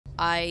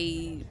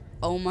I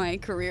owe my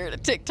career to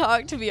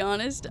TikTok, to be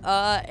honest,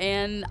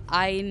 and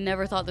I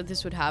never thought that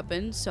this would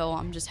happen, so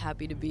I'm just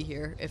happy to be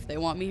here. If they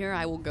want me here,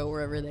 I will go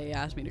wherever they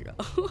ask me to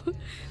go.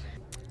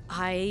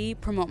 I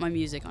promote my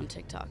music on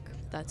TikTok.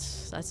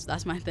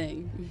 That's my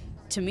thing.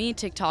 To me,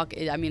 TikTok,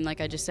 I mean, like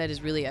I just said,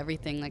 is really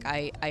everything. Like,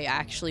 I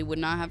actually would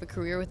not have a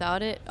career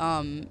without it.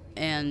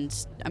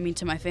 And I mean,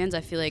 to my fans,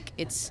 I feel like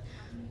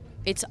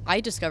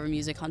I discover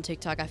music on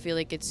TikTok. I feel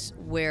like it's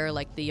where,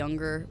 like, the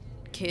younger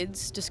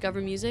kids discover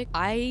music.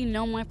 I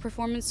know my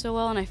performance so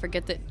well, and I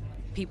forget that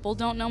people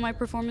don't know my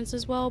performance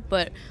as well,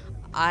 but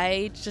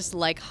I just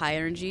like high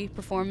energy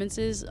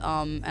performances,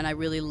 and I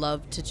really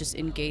love to just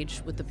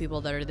engage with the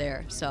people that are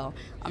there. So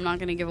I'm not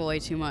gonna give away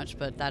too much,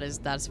 but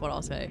that's what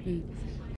I'll say.